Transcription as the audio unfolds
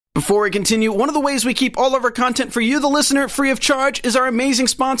Before we continue, one of the ways we keep all of our content for you, the listener, free of charge is our amazing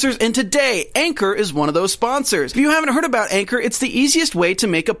sponsors, and today, Anchor is one of those sponsors. If you haven't heard about Anchor, it's the easiest way to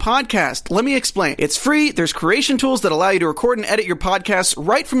make a podcast. Let me explain. It's free, there's creation tools that allow you to record and edit your podcasts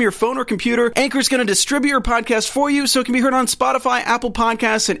right from your phone or computer. Anchor's going to distribute your podcast for you so it can be heard on Spotify, Apple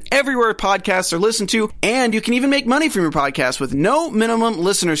Podcasts, and everywhere podcasts are listened to, and you can even make money from your podcast with no minimum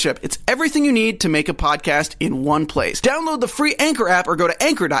listenership. It's everything you need to make a podcast in one place. Download the free Anchor app or go to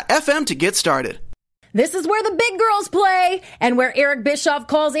anchor.fm to get started. This is where the big girls play and where Eric Bischoff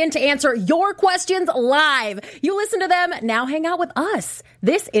calls in to answer your questions live. You listen to them, now hang out with us.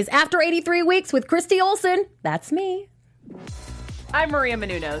 This is After 83 Weeks with Christy Olsen. That's me. I'm Maria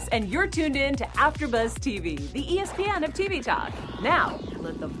Menounos, and you're tuned in to AfterBuzz TV, the ESPN of TV talk. Now,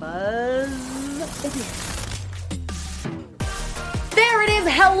 let the buzz begin. There it is.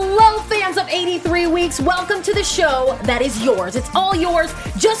 Hello, fans of 83 Weeks. Welcome to the show that is yours. It's all yours,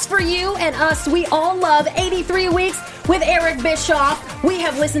 just for you and us. We all love 83 Weeks with Eric Bischoff. We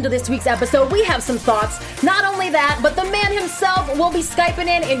have listened to this week's episode. We have some thoughts. Not only that, but the man himself will be Skyping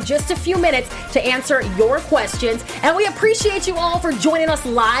in just a few minutes to answer your questions. And we appreciate you all for joining us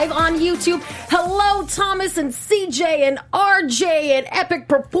live on YouTube. Hello, Thomas and CJ and RJ and Epic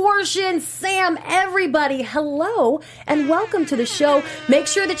Proportions, Sam, everybody. Hello, and welcome to the show. Make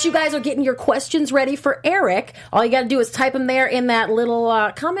sure that you guys are getting your questions ready for Eric. All you got to do is type them there in that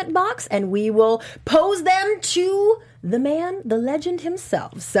little comment box, and we will pose them to the man, the legend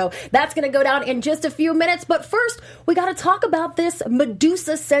himself. So that's going to go down in just a few minutes. But first, we got to talk about this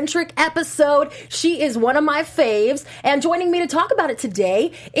Medusa-centric episode. She is one of my faves. And joining me to talk about it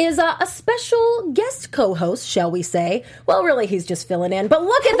today is a special guest co-host, shall we say. Well, really, he's just filling in. But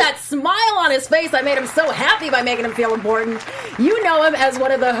look at that smile on his face. I made him so happy by making him feel important. You know him as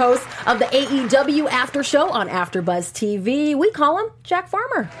one of the hosts of the AEW After Show on AfterBuzz TV. We call him Jack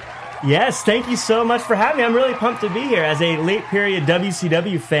Farmer. Yes, thank you so much for having me. I'm really pumped to be here. As a late period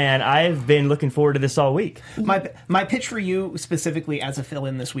WCW fan, I've been looking forward to this all week. My pitch for you specifically as a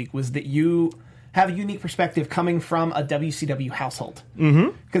fill-in this week was that you have a unique perspective coming from a WCW household.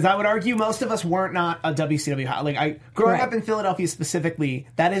 Because I would argue most of us weren't not a WCW household. Growing up in Philadelphia specifically,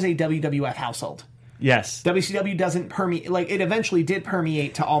 that is a WWF household. Yes. WCW doesn't permeate, it eventually did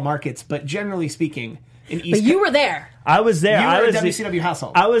permeate to all markets, but generally speaking, in East But you were there. I was there. You were a WCW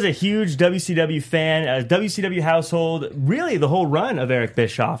household. I was a huge WCW fan, a WCW household, really the whole run of Eric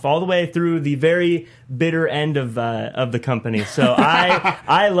Bischoff, all the way through the very bitter end of the company. So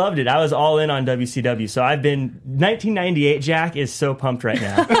I loved it. I was all in on WCW. So I've been 1998. Jack is so pumped right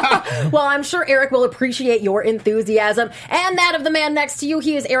now. Well, I'm sure Eric will appreciate your enthusiasm and that of the man next to you.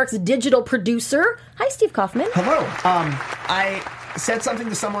 He is Eric's digital producer. Hi, Steve Kaufman. Hello. I said something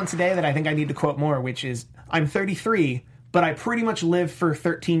to someone today that I think I need to quote more, which is, I'm 33, but I pretty much live for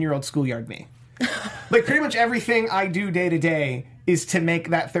 13-year-old schoolyard me. Pretty much everything I do day to day is to make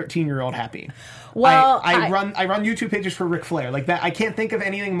that 13-year-old happy. Well, I run YouTube pages for Ric Flair. That I can't think of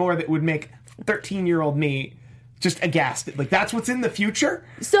anything more that would make 13-year-old me just aghast. That's what's in the future.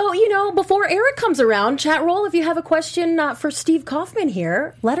 So, before Eric comes around, chat roll, if you have a question for Steve Kaufman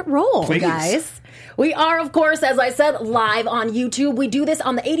here, let it roll, please. Guys. We are, of course, as I said, live on YouTube. We do this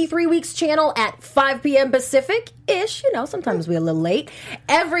on the 83 Weeks channel at 5 p.m. Pacific-ish. Sometimes we're a little late.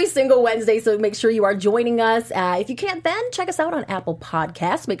 Every single Wednesday, so make sure you are joining us. If you can't then, check us out on Apple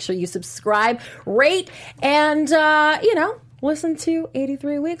Podcasts. Make sure you subscribe, rate, and, listen to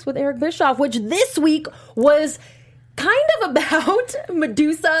 83 Weeks with Eric Bischoff, which this week was kind of about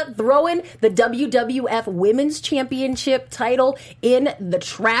Medusa throwing the WWF Women's Championship title in the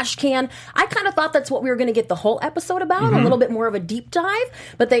trash can. I kind of thought that's what we were going to get the whole episode about, a little bit more of a deep dive,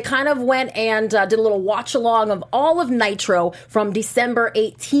 but they kind of went and did a little watch along of all of Nitro from December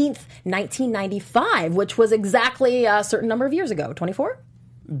 18th, 1995, which was exactly a certain number of years ago. 24?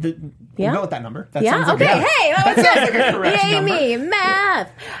 We'll go with that number. That yeah? sounds like okay. Hey, that was sounds like a correct Yay number. me, math.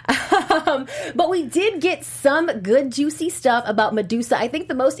 But we did get some good, juicy stuff about Medusa. I think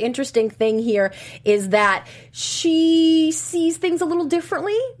the most interesting thing here is that she sees things a little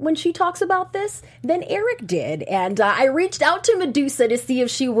differently when she talks about this than Eric did. And I reached out to Medusa to see if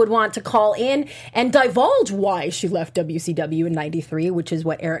she would want to call in and divulge why she left WCW in 93, which is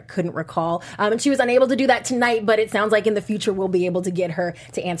what Eric couldn't recall. And she was unable to do that tonight, but it sounds like in the future we'll be able to get her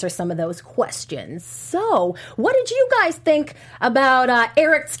to answer some of those questions. So, what did you guys think about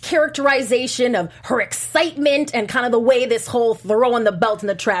Eric's characterization of her excitement and kind of the way this whole throwing the belt in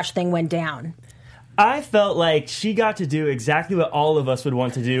the trash thing went down? I felt like she got to do exactly what all of us would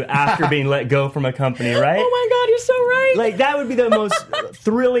want to do after being let go from a company, right? Oh my God, you're so right. Like, that would be the most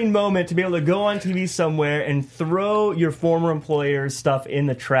thrilling moment, to be able to go on TV somewhere and throw your former employer's stuff in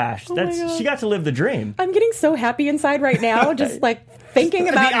the trash. She got to live the dream. I'm getting so happy inside right now, just like thinking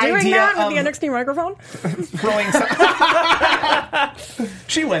about doing idea that with the NXT microphone.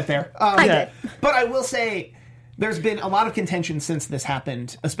 She went there. I did. But I will say, there's been a lot of contention since this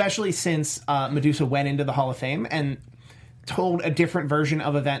happened, especially since Medusa went into the Hall of Fame and told a different version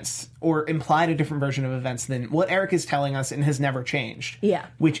of events, or implied a different version of events than what Eric is telling us and has never changed. Yeah.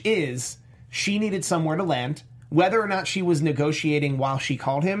 Which is, she needed somewhere to land. Whether or not she was negotiating while she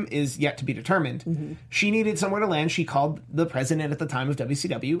called him is yet to be determined. Mm-hmm. She needed somewhere to land. She called the president at the time of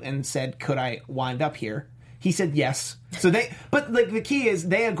WCW and said, could I wind up here? He said yes. But like, the key is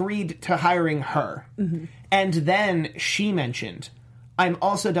they agreed to hiring her. Mm-hmm. And then she mentioned, I'm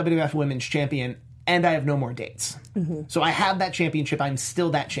also WWF Women's Champion and I have no more dates. Mm-hmm. So I have that championship. I'm still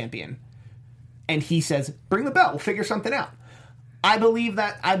that champion. And he says, bring the bell. We'll figure something out. I believe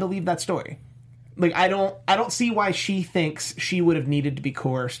that story. Like, I don't see why she thinks she would have needed to be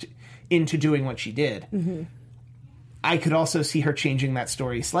coerced into doing what she did. Mm-hmm. I could also see her changing that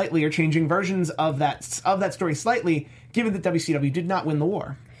story slightly, or changing versions of that story slightly, given that WCW did not win the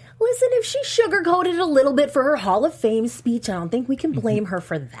war. Listen, if she sugarcoated it a little bit for her Hall of Fame speech, I don't think we can blame her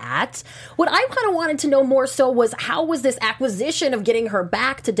for that. What I kind of wanted to know more so was, how was this acquisition of getting her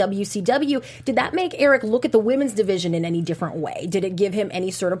back to WCW, did that make Eric look at the women's division in any different way? Did it give him any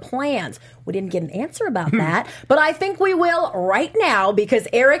sort of plans? We didn't get an answer about that, but I think we will right now, because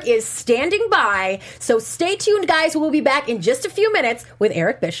Eric is standing by. So stay tuned, guys. We'll be back in just a few minutes with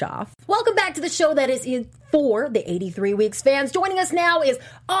Eric Bischoff. Welcome back to the show that is for the 83 Weeks fans. Joining us now is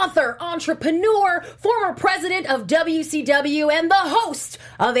author, entrepreneur, former president of WCW, and the host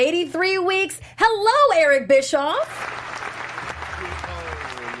of 83 Weeks. Hello, Eric Bischoff. Oh,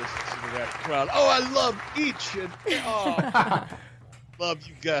 listen to that crowd. Oh, I love each and love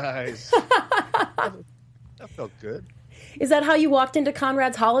you guys. That felt good. Is that how you walked into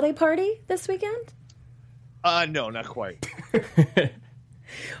Conrad's holiday party this weekend? No, not quite.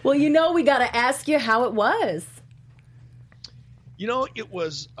 Well, we got to ask you how it was. It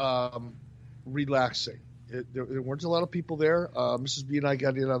was relaxing. There weren't a lot of people there. Mrs. B and I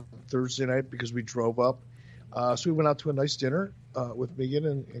got in on Thursday night because we drove up. So we went out to a nice dinner with Megan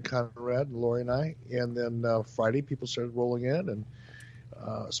and Conrad and Lori and I. And then Friday, people started rolling in,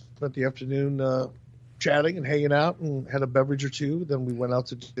 and spent the afternoon chatting and hanging out and had a beverage or two. Then we went out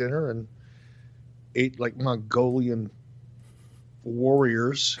to dinner and ate like Mongolian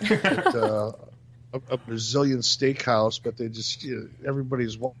warriors at a Brazilian steakhouse, but they just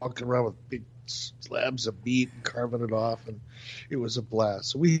everybody's walking around with big slabs of meat and carving it off, and it was a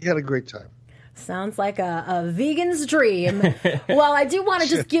blast. So we had a great time. Sounds like a vegan's dream. Well, I do want to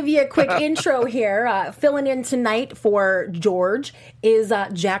just give you a quick intro here. Filling in tonight for George is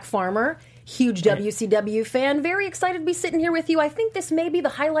Jack Farmer. Huge WCW fan. Very excited to be sitting here with you. I think this may be the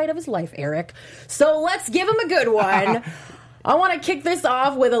highlight of his life, Eric. So let's give him a good one. I want to kick this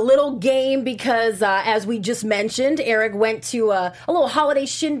off with a little game because, as we just mentioned, Eric went to a little holiday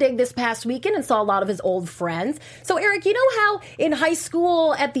shindig this past weekend and saw a lot of his old friends. So, Eric, you know how in high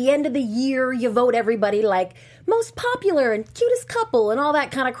school at the end of the year you vote everybody like most popular and cutest couple and all that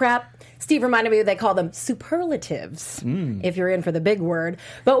kind of crap? Steve reminded me they call them superlatives, if you're in for the big word.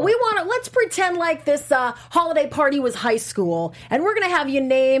 But let's pretend like this holiday party was high school, and we're going to have you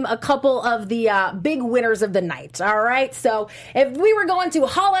name a couple of the big winners of the night, all right? So if we were going to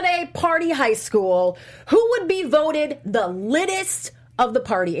holiday party high school, who would be voted the littest of the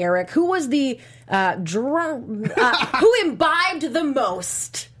party, Eric? Who was the who imbibed the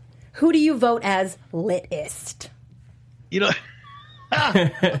most? Who do you vote as littest?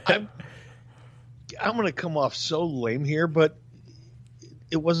 I'm going to come off so lame here, but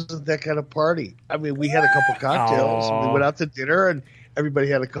it wasn't that kind of party. I mean, we had a couple cocktails. We went out to dinner, and everybody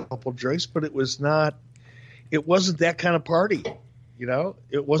had a couple drinks, but it wasn't that kind of party.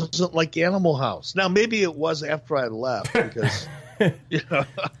 It wasn't like Animal House. Now, maybe it was after I left because,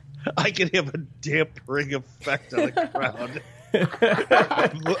 I can have a dampering effect on the crowd.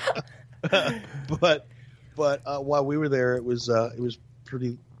 but while we were there, it was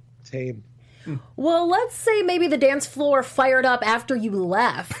pretty tame. Well, let's say maybe the dance floor fired up after you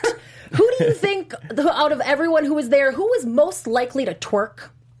left. Who do you think, out of everyone who was there, who was most likely to twerk?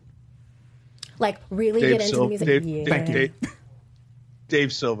 Like, really get into the music?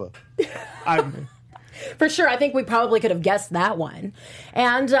 Dave Silva. For sure, I think we probably could have guessed that one.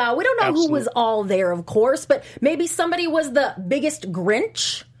 And we don't know who was all there, of course, but maybe somebody was the biggest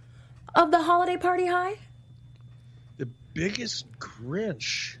Grinch. of the holiday party high? The biggest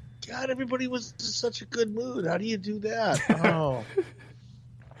Grinch. God, everybody was in such a good mood. How do you do that? Oh,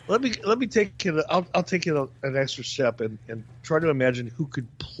 let me take it. I'll take it an extra step and try to imagine who could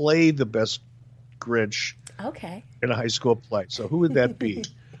play the best Grinch. Okay. In a high school play. So who would that be?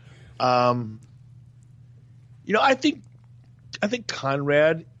 I think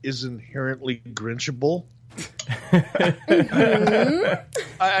Conrad is inherently Grinchable.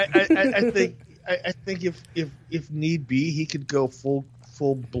 I think if need be, he could go full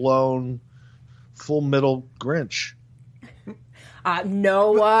blown, full middle Grinch.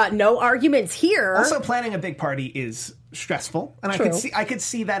 No arguments here. Also, planning a big party is stressful, and True. I could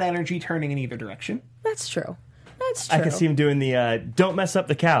see that energy turning in either direction. That's true. I could see him doing the don't mess up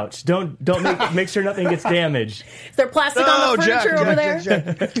the couch. Don't make sure nothing gets damaged. Is there plastic on the furniture over there?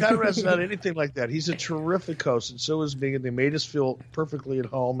 Jack. Conrad's not anything like that. He's a terrific host, and so is Megan. They made us feel perfectly at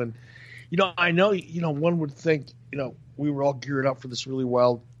home. And I know one would think we were all geared up for this really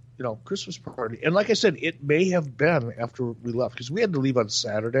wild Christmas party. And like I said, it may have been after we left because we had to leave on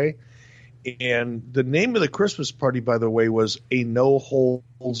Saturday. And the name of the Christmas party, by the way, was a no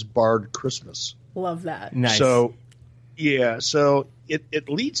holds barred Christmas. Love that. Nice. So it at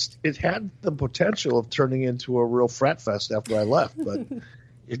least it had the potential of turning into a real frat fest after I left, but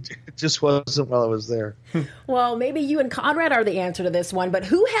it just wasn't while I was there. Well, maybe you and Conrad are the answer to this one, but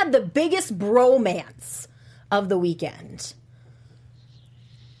who had the biggest bromance of the weekend?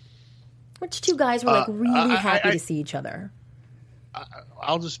 Which two guys were really happy to see each other?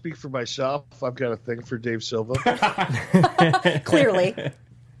 I'll just speak for myself. I've got a thing for Dave Silva. Clearly.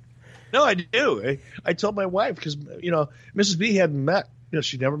 No, I do. I told my wife because, Mrs. B hadn't met,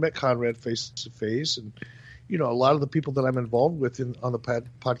 she never met Conrad face to face. And, a lot of the people that I'm involved with on the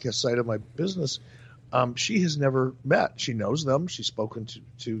podcast side of my business, she has never met. She knows them. She's spoken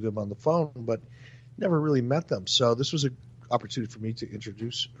to them on the phone, but never really met them. So this was an opportunity for me to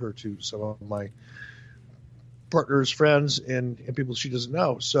introduce her to some of my partners, friends, and people she doesn't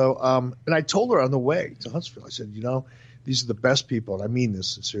know. So, and I told her on the way to Huntsville, I said, these are the best people, and I mean this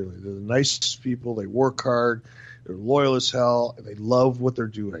sincerely. They're the nicest people. They work hard. They're loyal as hell, and they love what they're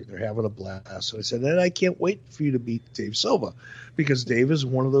doing. They're having a blast. So I said, and I can't wait for you to meet Dave Silva, because Dave is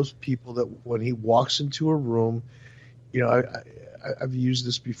one of those people that when he walks into a room, I've used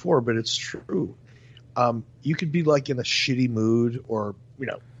this before, but it's true. You could be like in a shitty mood or,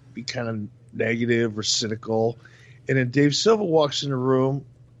 be kind of negative or cynical. And then Dave Silva walks in the room,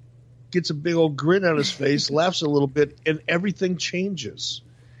 gets a big old grin on his face, laughs a little bit, and everything changes.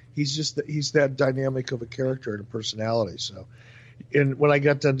 He's that dynamic of a character and a personality. So, and when I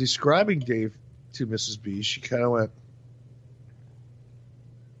got done describing Dave to Mrs. B, she kind of went,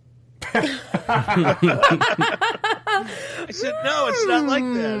 I said, no, it's not like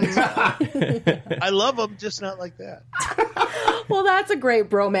that. I love him, just not like that. Well, that's a great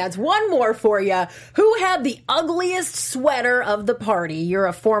bromance. One more for you. Who had the ugliest sweater of the party? You're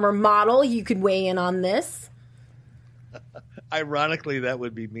a former model. You could weigh in on this. Ironically, that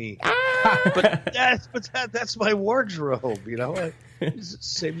would be me. But that's my wardrobe,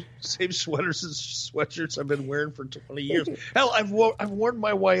 Same sweaters and sweatshirts I've been wearing for 20 years. Hell, I've worn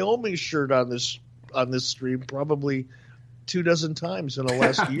my Wyoming shirt on this stream probably 24 times in the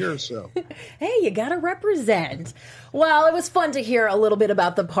last year or so. Hey, you gotta represent. Well, it was fun to hear a little bit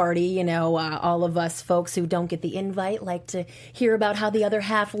about the party. All of us folks who don't get the invite like to hear about how the other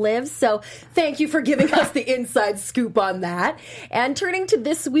half lives. So thank you for giving us the inside scoop on that. And turning to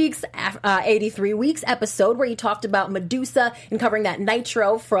this week's 83 Weeks episode where you talked about Medusa and covering that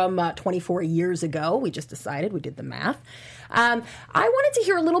Nitro from 24 years ago. We just decided, we did the math. I wanted to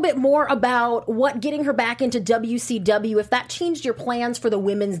hear a little bit more about what getting her back into WCW, if that changed your plans for the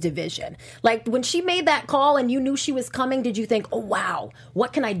women's division. Like when she made that call and you knew she was coming, did you think, oh, wow,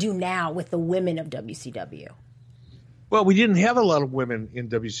 what can I do now with the women of WCW? Well, we didn't have a lot of women in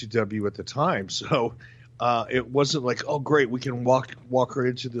WCW at the time, so it wasn't like, oh, great, we can walk her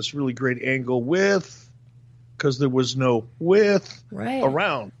into this really great angle because there was no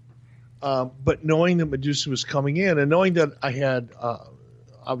around. But knowing that Medusa was coming in and knowing that I had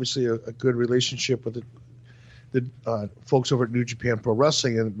obviously a good relationship with the folks over at New Japan Pro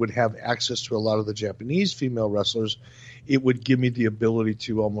Wrestling and would have access to a lot of the Japanese female wrestlers, it would give me the ability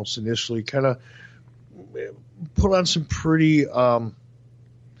to almost initially kind of put on some pretty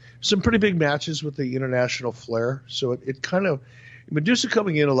big matches with the international flair. So it kind of – Medusa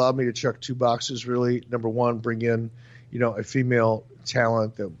coming in allowed me to check two boxes really. Number one, bring in, a female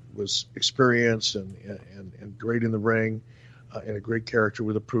talent that was experienced and great in the ring. and a great character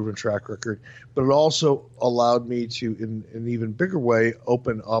with a proven track record. But it also allowed me to, in an even bigger way,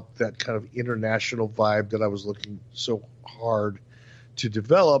 open up that kind of international vibe that I was looking so hard to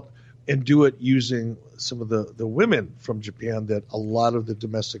develop, and do it using some of the women from Japan that a lot of the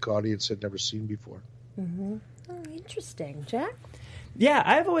domestic audience had never seen before. Mm-hmm. Oh, interesting. Jack? Yeah,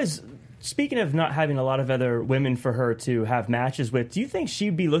 I've always, speaking of not having a lot of other women for her to have matches with, do you think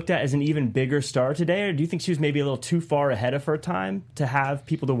she'd be looked at as an even bigger star today, or do you think she was maybe a little too far ahead of her time to have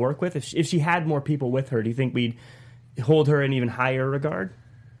people to work with? If she had more people with her, do you think we'd hold her in even higher regard?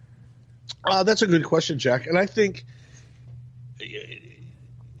 That's a good question, Jack. And I think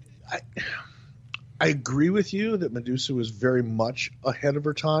I agree with you that Medusa was very much ahead of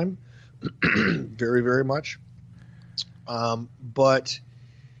her time. Very, very much. But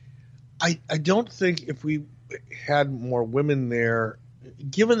I don't think if we had more women there,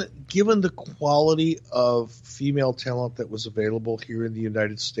 given the quality of female talent that was available here in the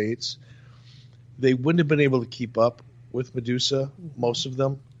United States, they wouldn't have been able to keep up with Medusa, most of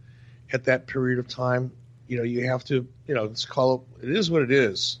them, at that period of time. You know, you have to, let's call it is what it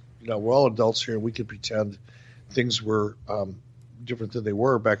is. We're all adults here, and we can pretend things were different than they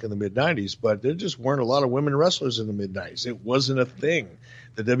were back in the mid-'90s, but there just weren't a lot of women wrestlers in the mid-'90s. It wasn't a thing.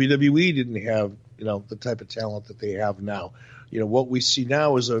 The WWE didn't have, the type of talent that they have now. What we see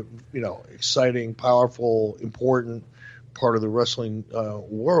now is a, exciting, powerful, important part of the wrestling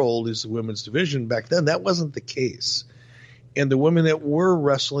world is the women's division. Back then, that wasn't the case. And the women that were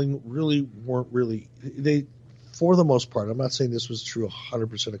wrestling really weren't really, for the most part, I'm not saying this was true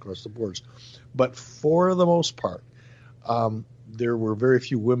 100% across the boards, but for the most part, there were very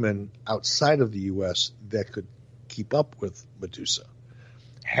few women outside of the U.S. that could keep up with Medusa.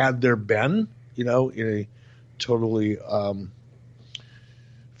 Had there been, in a totally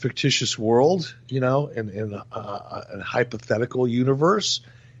fictitious world, in a hypothetical universe,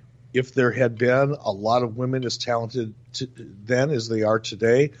 if there had been a lot of women as talented then as they are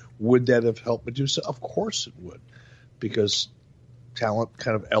today, would that have helped Medusa? Of course it would, because talent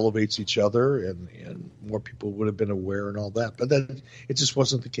kind of elevates each other, and more people would have been aware and all that. But then it just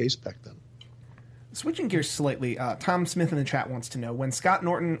wasn't the case back then. Switching gears slightly, Tom Smith in the chat wants to know, when Scott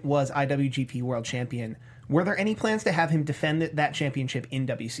Norton was IWGP World Champion, were there any plans to have him defend that championship in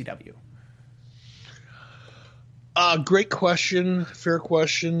WCW? Great question. Fair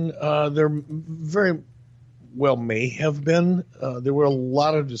question. There very well may have been. There were a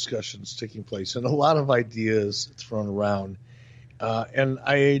lot of discussions taking place and a lot of ideas thrown around. And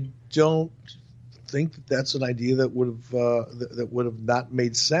I don't think that that's an idea that would have not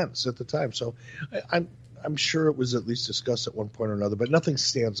made sense at the time. So I'm sure it was at least discussed at one point or another, but nothing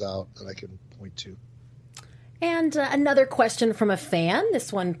stands out that I can point to. And another question from a fan,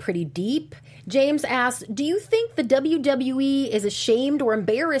 this one pretty deep. James asked, do you think the WWE is ashamed or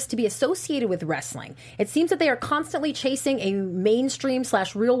embarrassed to be associated with wrestling? It seems that they are constantly chasing a mainstream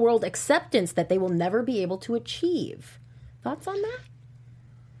 / real world acceptance that they will never be able to achieve. Thoughts on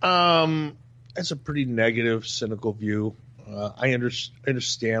that? That's a pretty negative, cynical view. I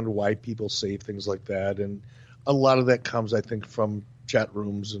understand why people say things like that, and a lot of that comes, I think, from chat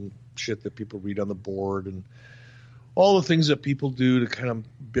rooms and shit that people read on the board and all the things that people do to kind of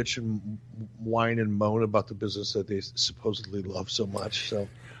bitch and whine and moan about the business that they supposedly love so much. So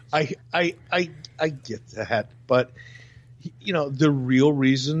I get that, but the real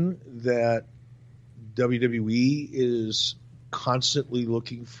reason that WWE is constantly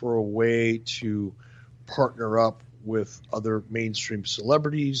looking for a way to partner up with other mainstream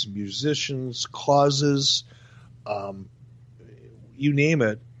celebrities, musicians, causes, you name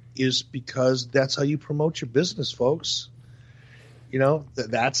it, is because that's how you promote your business, folks.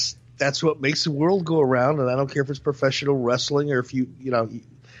 That's what makes the world go around. And I don't care if it's professional wrestling or if you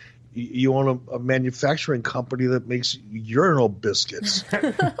own a manufacturing company that makes urinal biscuits.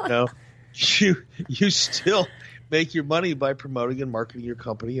 You still make your money by promoting and marketing your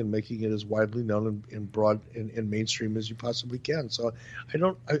company and making it as widely known and broad and mainstream as you possibly can. So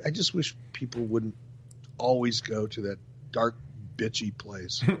I just wish people wouldn't always go to that dark, bitchy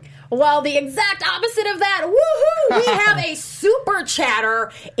place. Well, the exact opposite of that. Woohoo! We have a super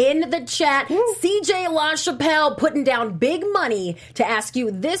chatter in the chat. CJ LaChapelle putting down big money to ask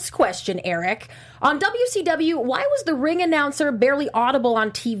you this question, Eric. On WCW, why was the ring announcer barely audible on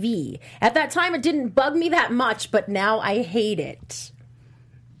TV? At that time, it didn't bug me that much, but now I hate it.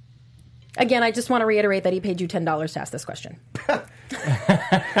 Again, I just want to reiterate that he paid you $10 to ask this question.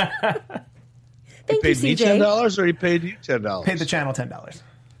 Thank you, CJ. He paid me $10 or he paid you $10? Paid the channel $10.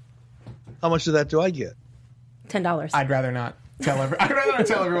 How much of that do I get? $10. I'd rather not tell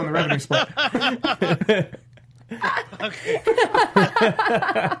everyone the revenue split. Okay.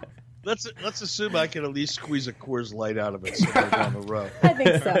 Let's assume I can at least squeeze a Coors Light out of it somewhere down the road. I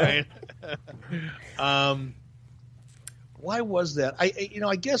think so. Right? Why was that?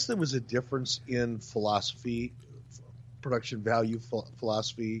 I guess there was a difference in philosophy, production value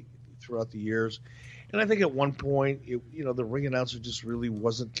philosophy throughout the years. And I think at one point, the ring announcer just really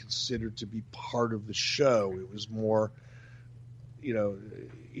wasn't considered to be part of the show. It was more,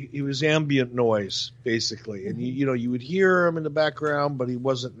 it was ambient noise, basically. And, you would hear him in the background, but he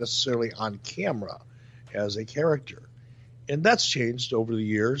wasn't necessarily on camera as a character. And that's changed over the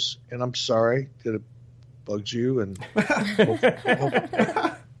years. And I'm sorry that it bugs you. And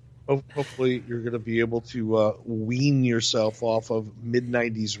hopefully you're going to be able to wean yourself off of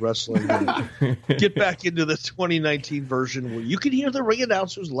mid-90s wrestling and get back into the 2019 version where you can hear the ring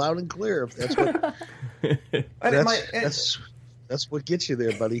announcers loud and clear. If that's what that's what gets you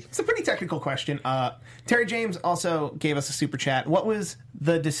there, buddy. It's a pretty technical question. Terry James also gave us a super chat. What was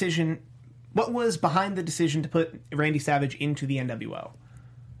behind the decision to put Randy Savage into the NWO?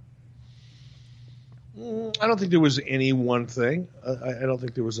 I don't think there was any one thing. I don't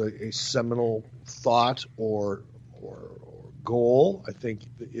think there was a seminal thought or goal. I think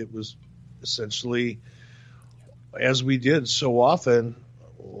it was essentially, as we did so often,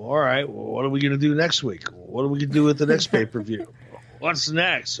 all right, well, what are we going to do next week? What are we going to do with the next pay-per-view? What's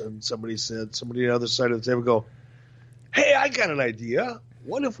next? And somebody on the other side of the table go, hey, I got an idea.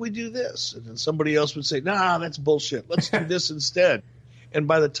 What if we do this? And then somebody else would say, nah, that's bullshit. Let's do this instead. And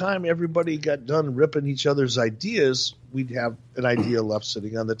by the time everybody got done ripping each other's ideas, we'd have an idea left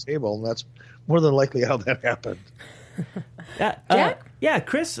sitting on the table. And that's more than likely how that happened.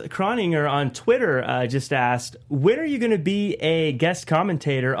 Chris Croninger on Twitter just asked, when are you going to be a guest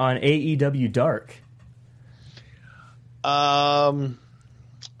commentator on AEW Dark? I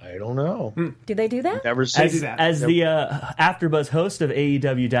don't know. Do they do that? Never seen that. As the AfterBuzz host of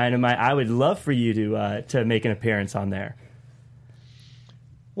AEW Dynamite, I would love for you to make an appearance on there.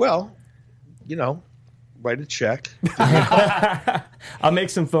 Well, write a check. I'll make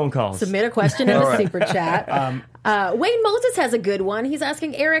some phone calls. Submit a question in the super chat. Wayne Moses has a good one. He's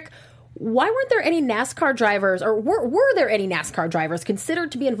asking, Eric, why weren't there any NASCAR drivers, or were there any NASCAR drivers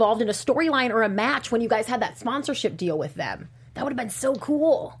considered to be involved in a storyline or a match when you guys had that sponsorship deal with them? That would have been so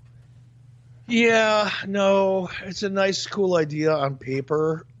cool. Yeah, no, it's a nice, cool idea on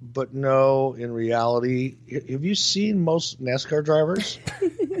paper, but no, in reality. Have you seen most NASCAR drivers?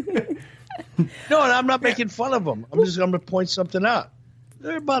 No, and I'm not making fun of them. I'm just going to point something out.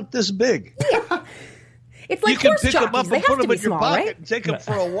 They're about this big. Yeah. It's like you can horse pick them jockeys. up They and put have to them be in your small, pocket right? and take them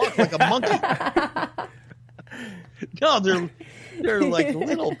for a walk like a monkey. No, they're like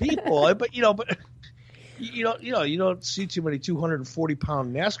little people. But you don't see too many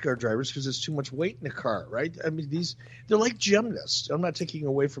 240-pound NASCAR drivers because there's too much weight in the car, right? I mean, they're like gymnasts. I'm not taking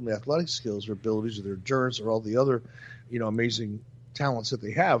away from their athletic skills or abilities or their endurance or all the other, amazing talents that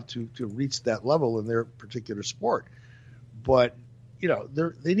they have to reach that level in their particular sport. But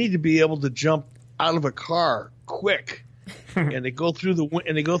they need to be able to jump out of a car quick, and they go through the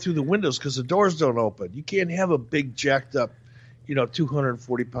windows because the doors don't open. You can't have a big jacked up,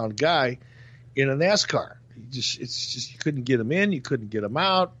 240-pound guy in a NASCAR. You couldn't get him in, you couldn't get him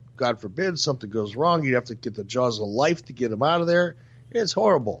out. God forbid something goes wrong, you'd have to get the jaws of life to get him out of there. It's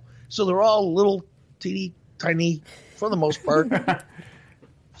horrible. So they're all little, teeny, tiny, for the most part,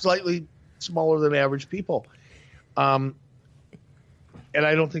 slightly smaller than average people. And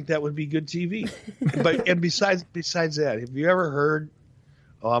I don't think that would be good TV. And besides that, have you ever heard?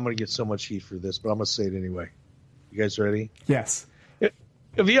 Oh, I'm going to get so much heat for this, but I'm going to say it anyway. You guys ready? Yes.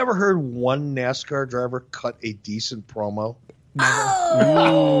 Have you ever heard one NASCAR driver cut a decent promo?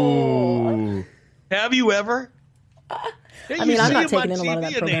 Ooh. Have you ever? I mean, I'm not taking in a lot of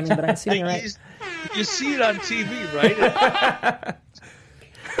that programming, but I assume you're right. You see it on TV, right?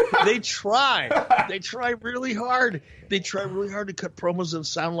 They try. They try really hard. They try really hard to cut promos and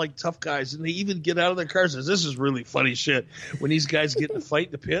sound like tough guys, and they even get out of their cars. This is really funny shit. When these guys get in a fight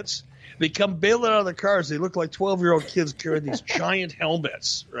in the pits, they come bailing out of their cars. They look like 12-year-old kids carrying these giant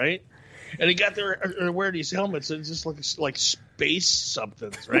helmets, right? And they're wearing these helmets, and it just looks like space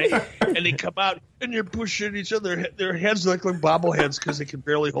somethings, right? And they come out, and they're pushing each other. Their heads look like bobbleheads because they can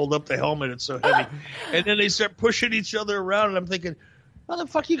barely hold up the helmet. It's so heavy. And then they start pushing each other around, and I'm thinking, how the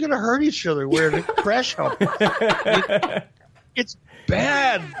fuck are you going to hurt each other wearing a crash helmet? It's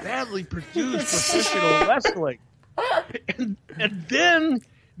badly produced professional wrestling. And then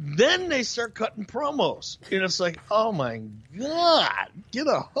they start cutting promos. And it's like, oh, my God, get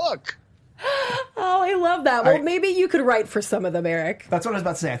a hook. Oh, I love that. Well, maybe you could write for some of them, Eric. That's what I was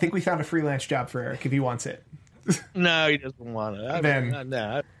about to say. I think we found a freelance job for Eric if he wants it. No, he doesn't want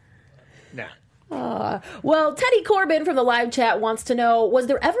it. Well, Teddy Corbin from the live chat wants to know, was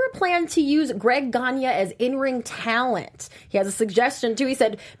there ever a plan to use Greg Gagne as in-ring talent? He has a suggestion, too. He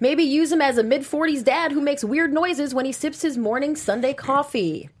said, maybe use him as a mid-40s dad who makes weird noises when he sips his morning Sunday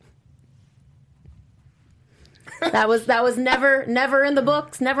coffee. That was never in the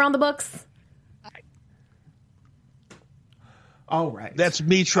books, never on the books. All right. That's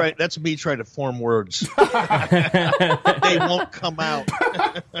me trying to form words. They won't come out.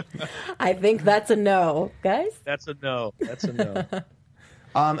 I think that's a no, guys. That's a no.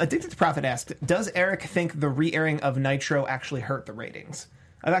 Addicted to Profit asked, does Eric think the re-airing of Nitro actually hurt the ratings?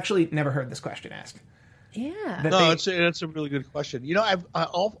 I've actually never heard this question asked. Yeah. It's a really good question. You know, I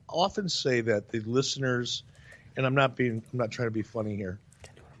often say that the listeners, and I'm not trying to be funny here.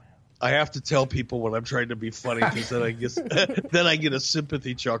 I have to tell people when I'm trying to be funny because then I get a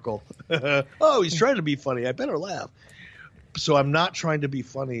sympathy chuckle. Oh, he's trying to be funny. I better laugh. So I'm not trying to be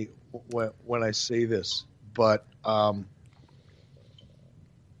funny when I say this. But what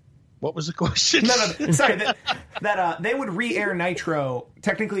was the question? No. Sorry. That they would re-air Nitro.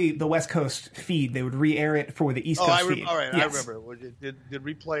 Technically, the West Coast feed. They would re-air it for the East Coast feed. All right, yes. I remember. Did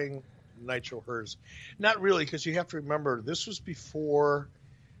replaying Nitro hers? Not really, because you have to remember this was before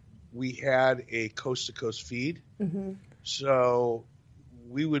we had a coast-to-coast feed. Mm-hmm. So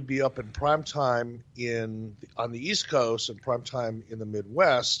we would be up in prime time on the East Coast and prime time in the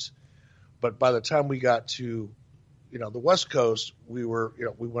Midwest. But by the time we got to, the West Coast, we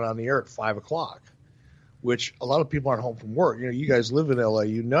went on the air at 5 o'clock, which a lot of people aren't home from work. You guys live in LA,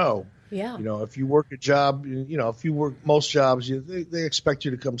 Yeah. If you work a job, if you work most jobs, they expect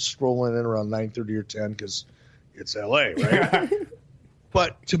you to come strolling in around 9:30 or 10 because it's LA, right?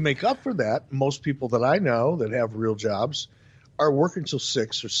 But to make up for that, most people that I know that have real jobs are working till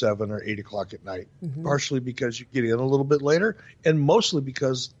 6 or 7 or 8 o'clock at night, partially because you get in a little bit later and mostly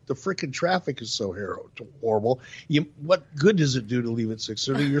because the freaking traffic is so horrible. What good does it do to leave at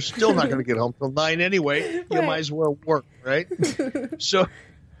 6:30? You're still not going to get home till 9 anyway. You might as well work, right? So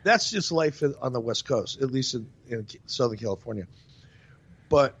that's just life on the West Coast, at least in Southern California.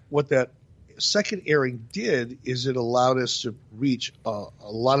 But what that second airing did is it allowed us to reach a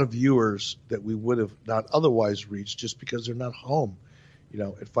lot of viewers that we would have not otherwise reached just because they're not home,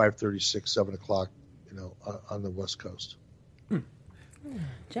 at 5:36, 7 o'clock, on the West Coast.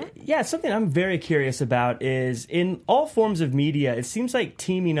 Jack? Yeah, something I'm very curious about is in all forms of media, it seems like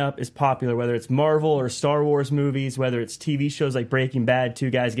teaming up is popular, whether it's Marvel or Star Wars movies, whether it's TV shows like Breaking Bad, two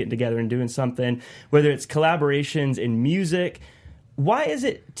guys getting together and doing something, whether it's collaborations in music. Why is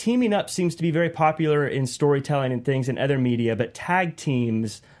it teaming up seems to be very popular in storytelling and things in other media, but tag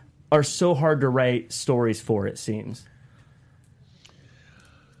teams are so hard to write stories for, it seems?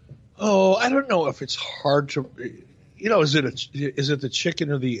 Oh, I don't know if it's hard to, is it the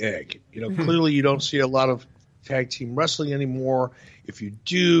chicken or the egg? Clearly you don't see a lot of tag team wrestling anymore. If you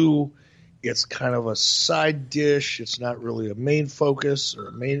do, it's kind of a side dish. It's not really a main focus or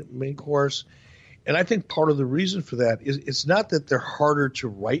a main course. And I think part of the reason for that is it's not that they're harder to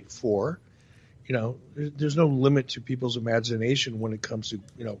write for. There's no limit to people's imagination when it comes to,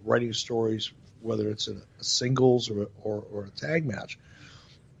 writing stories, whether it's a singles or a tag match.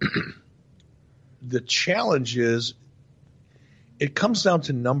 The challenge is it comes down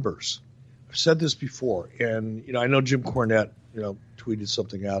to numbers. I've said this before, and, I know Jim Cornette, tweeted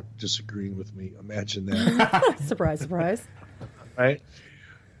something out disagreeing with me. Imagine that. Surprise, surprise. Right?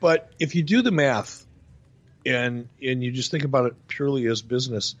 But if you do the math and you just think about it purely as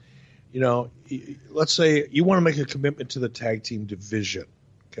business, let's say you want to make a commitment to the tag team division,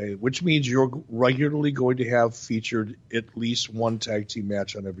 okay, which means you're regularly going to have featured at least one tag team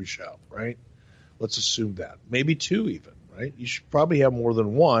match on every show, right? Let's assume that. Maybe two even, right? You should probably have more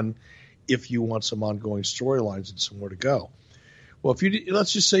than one if you want some ongoing storylines and somewhere to go. Well,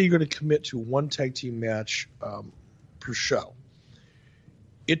 let's just say you're going to commit to one tag team match per show.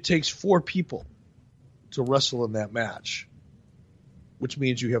 It takes 4 people to wrestle in that match, which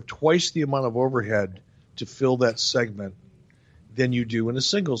means you have twice the amount of overhead to fill that segment than you do in a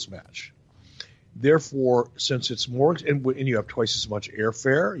singles match. Therefore, since it's more, and you have twice as much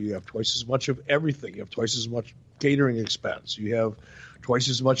airfare, you have twice as much of everything, you have twice as much catering expense, you have twice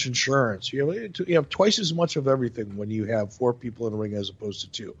as much insurance, you have twice as much of everything when you have 4 people in the ring as opposed to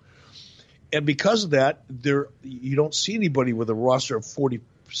 2. And because of that, you don't see anybody with a roster of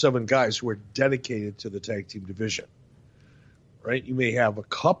 47 guys who are dedicated to the tag team division, right? You may have a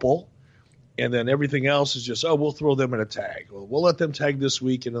couple, And then everything else is just, we'll throw them in a tag. Well, we'll let them tag this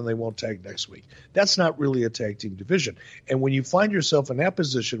week, and then they won't tag next week. That's not really a tag team division. And when you find yourself in that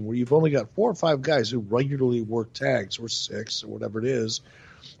position where you've only got 4 or 5 guys who regularly work tags, or 6 or whatever it is,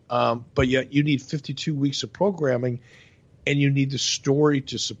 but yet you need 52 weeks of programming, and you need the story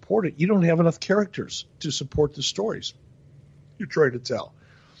to support it. You don't have enough characters to support the stories you're trying to tell.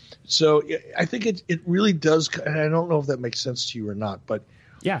 So I think it really does, and I don't know if that makes sense to you or not, but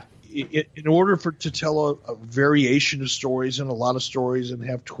yeah. In order to tell a variation of stories and a lot of stories and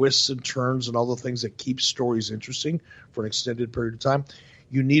have twists and turns and all the things that keep stories interesting for an extended period of time,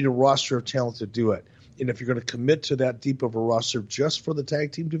 you need a roster of talent to do it. And if you're going to commit to that deep of a roster just for the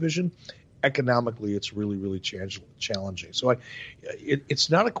tag team division, economically it's really, really challenging. So it's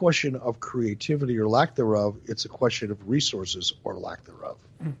not a question of creativity or lack thereof. It's a question of resources or lack thereof.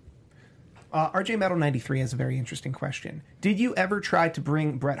 RJ Metal 93 has a very interesting question. Did you ever try to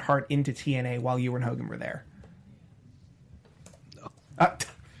bring Bret Hart into TNA while you and Hogan were there? No. That's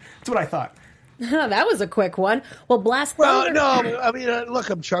what I thought. That was a quick one. Well, Blast Well, Thunder. no, I mean, look,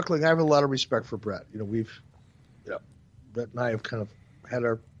 I'm chuckling. I have a lot of respect for Bret. Bret and I have kind of had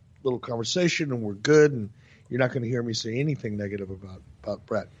our little conversation, and we're good, and you're not going to hear me say anything negative about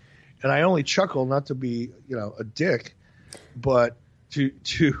Bret. And I only chuckle, not to be, a dick, but to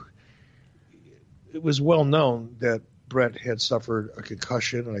it was well known that Bret had suffered a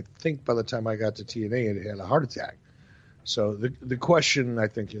concussion, and I think by the time I got to TNA, it had a heart attack. So the question, I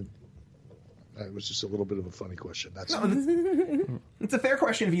think, it was just a little bit of a funny question. That's It's a fair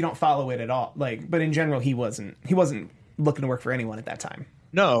question if you don't follow it at all. But in general, he wasn't looking to work for anyone at that time.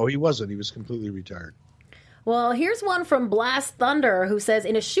 No, he wasn't. He was completely retired. Well, here's one from Blast Thunder who says,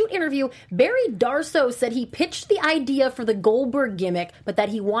 in a shoot interview, Barry Darsow said he pitched the idea for the Goldberg gimmick, but that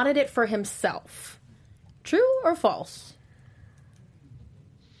he wanted it for himself. True or false?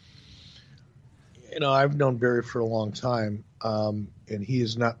 I've known Barry for a long time, and he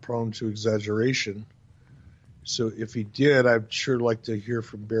is not prone to exaggeration. So if he did, I'd sure like to hear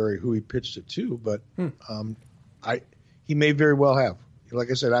from Barry who he pitched it to, but he may very well have. Like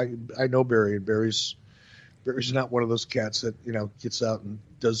I said, I know Barry, and Barry's not one of those cats that, gets out and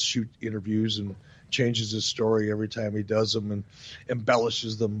does shoot interviews and changes his story every time he does them and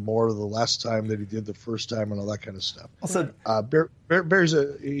embellishes them more the last time that he did the first time and all that kind of stuff. Also, Barry's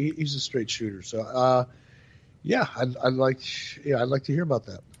he's a straight shooter. So, I'd like to hear about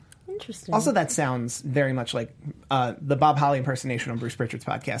that. Interesting. Also, that sounds very much like the Bob Holly impersonation on Bruce Pritchard's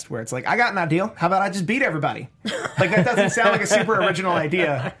podcast, where it's like, I got an idea. How about I just beat everybody? Like, that doesn't sound like a super original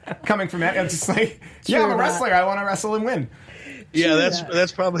idea coming from it. It's just like, I'm a wrestler. I want to wrestle and win. Yeah,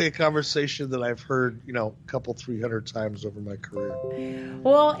 that's probably a conversation that I've heard, a couple 300 times over my career.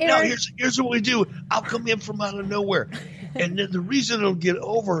 Well, Eric, here's what we do. I'll come in from out of nowhere. And then the reason it'll get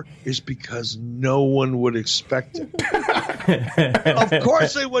over is because no one would expect it. Of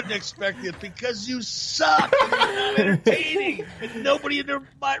course they wouldn't expect it because you suck and you're not entertaining. And nobody in their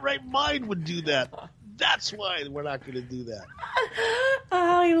right mind would do that. That's why we're not going to do that.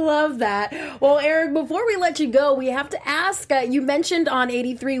 I love that. Well, Eric, before we let you go, we have to ask, you mentioned on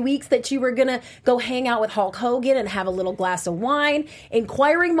 83 Weeks that you were going to go hang out with Hulk Hogan and have a little glass of wine.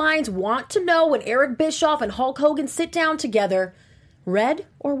 Inquiring minds want to know, when Eric Bischoff and Hulk Hogan sit down together, red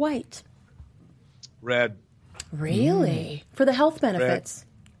or white? Red. Really? For the health benefits?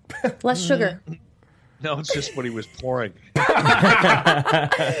 Less sugar? No, it's just what he was pouring.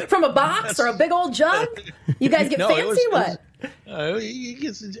 From a box or a big old jug? You guys get fancy?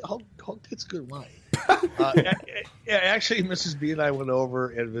 Hulk gets good wine. Actually, Mrs. B and I went over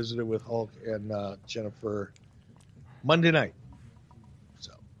and visited with Hulk and Jennifer Monday night.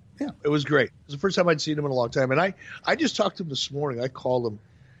 So, yeah, it was great. It was the first time I'd seen him in a long time. And I just talked to him this morning. I called him.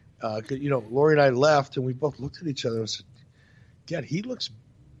 Lori and I left, and we both looked at each other and said, God, he looks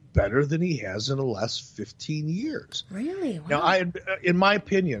better than he has in the last 15 years. Really? Wow. Now, in my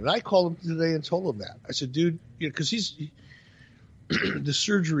opinion, and I called him today and told him that. I said, dude, because the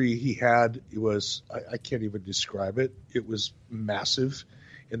surgery he had, it was, I can't even describe it. It was massive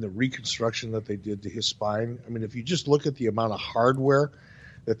in the reconstruction that they did to his spine. I mean, if you just look at the amount of hardware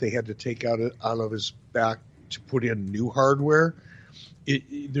that they had to take out of his back to put in new hardware,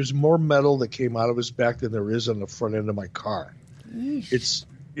 there's more metal that came out of his back than there is on the front end of my car. Yeesh.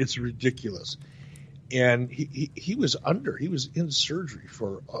 It's ridiculous. And he was in surgery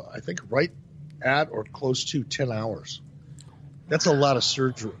for, I think, right at or close to 10 hours. That's a lot of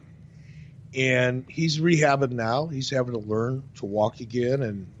surgery. And he's rehabbing now. He's having to learn to walk again,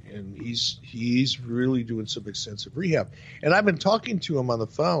 and he's really doing some extensive rehab. And I've been talking to him on the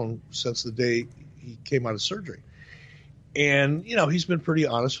phone since the day he came out of surgery. And, he's been pretty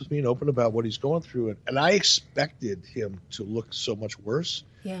honest with me and open about what he's going through. And I expected him to look so much worse.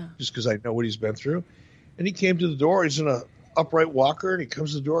 Yeah. Just because I know what he's been through. And he came to the door. He's in a upright walker, and he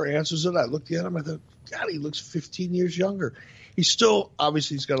comes to the door, answers it. I looked at him. I thought, God, he looks 15 years younger. He's still,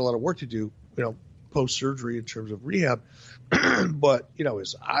 obviously, he's got a lot of work to do, post-surgery in terms of rehab. But,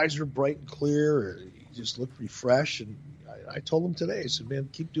 his eyes are bright and clear. He just looked refreshed. And I told him today, I said, man,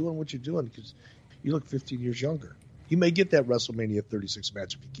 keep doing what you're doing because you look 15 years younger. You may get that WrestleMania 36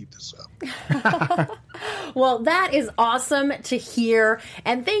 match if you keep this up. Well, that is awesome to hear.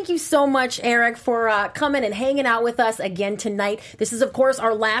 And thank you so much, Eric, for coming and hanging out with us again tonight. This is, of course,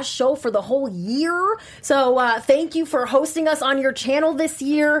 our last show for the whole year. So thank you for hosting us on your channel this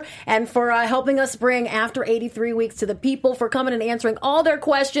year and for helping us bring After 83 Weeks to the people, for coming and answering all their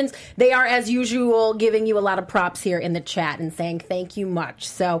questions. They are, as usual, giving you a lot of props here in the chat and saying thank you much.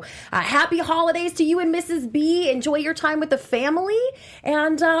 So happy holidays to you and Mrs. B. Enjoy your time with the family,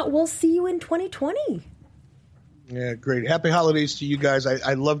 and we'll see you in 2020. Yeah, great. Happy holidays to you guys.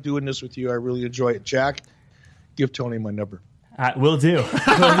 I love doing this with you. I really enjoy it. Jack, give Tony my number. Will do.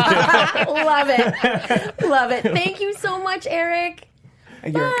 Love it. Love it. Thank you so much, Eric.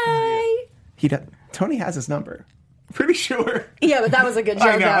 Bye. Tony has his number. Pretty sure. Yeah, but that was a good joke.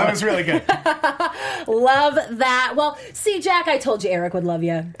 I know, that was really good. Love that. Well, see, Jack, I told you Eric would love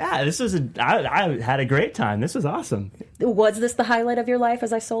you. Yeah, I had a great time. This was awesome. Was this the highlight of your life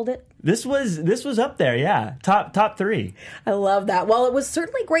as I sold it? This was up there, yeah. Top 3. I love that. Well, it was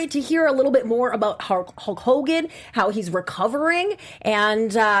certainly great to hear a little bit more about Hulk Hogan, how he's recovering,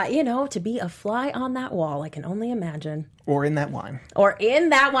 and, to be a fly on that wall, I can only imagine. Or in that wine.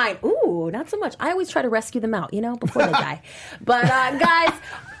 Ooh, not so much. I always try to rescue them out, before they die. But, guys,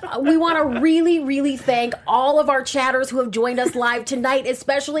 we want to really, really thank all of our chatters who have joined us live tonight,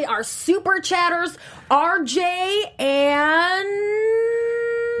 especially our super chatters, RJ and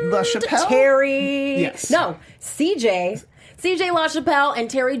LaChapelle? Terry. Yes. No, CJ LaChapelle and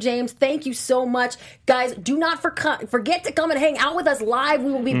Terry James, thank you so much. Guys, do not forget to come and hang out with us live.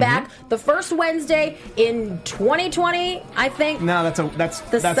 We will be back the first Wednesday in 2020, I think. No, that's a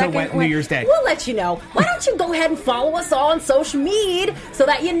New Year's Day. We'll let you know. Why don't you go ahead and follow us all on social media so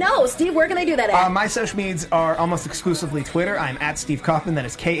that you know. Steve, where can they do that at? My social medias are almost exclusively Twitter. I'm at Steve Kaufman. That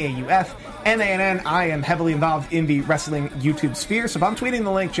is KAUFMANN. I am heavily involved in the wrestling YouTube sphere, so if I'm tweeting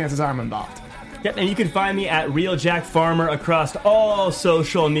the link, chances are I'm involved. Yep, and you can find me at Real Jack Farmer across all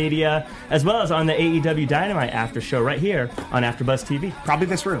social media, as well as on the AEW Dynamite After Show right here on AfterBuzz TV. Probably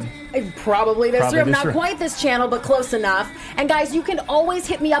this room. Probably this room. Not quite this channel, but close enough. And guys, you can always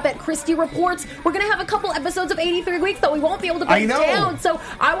hit me up at Christy Reports. We're going to have a couple episodes of 83 Weeks that we won't be able to break down. So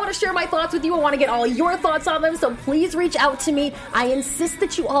I want to share my thoughts with you. I want to get all your thoughts on them. So please reach out to me. I insist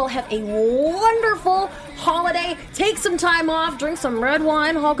that you all have a wonderful holiday. Take some time off. Drink some red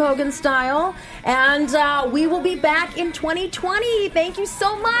wine, Hulk Hogan style. And we will be back in 2020. Thank you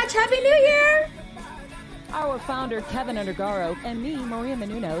so much. Happy New Year. Our founder, Kevin Undergaro, and me, Maria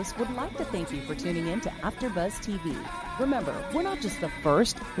Menounos, would like to thank you for tuning in to AfterBuzz TV. Remember, we're not just the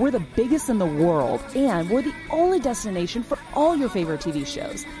first, we're the biggest in the world, and we're the only destination for all your favorite TV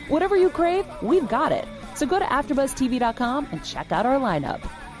shows. Whatever you crave, we've got it. So go to AfterBuzzTV.com and check out our lineup.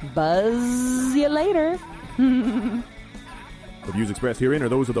 Buzz you later. The views expressed herein are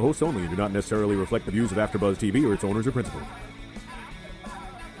those of the hosts only and do not necessarily reflect the views of AfterBuzz TV or its owners or principals.